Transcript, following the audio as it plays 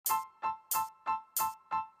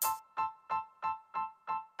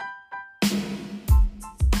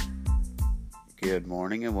Good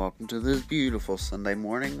morning and welcome to this beautiful Sunday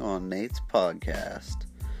morning on Nate's podcast.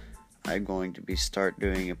 I'm going to start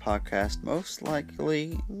doing a podcast most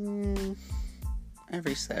likely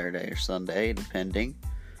every Saturday or Sunday, depending.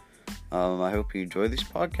 I hope you enjoy these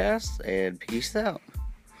podcasts and peace out.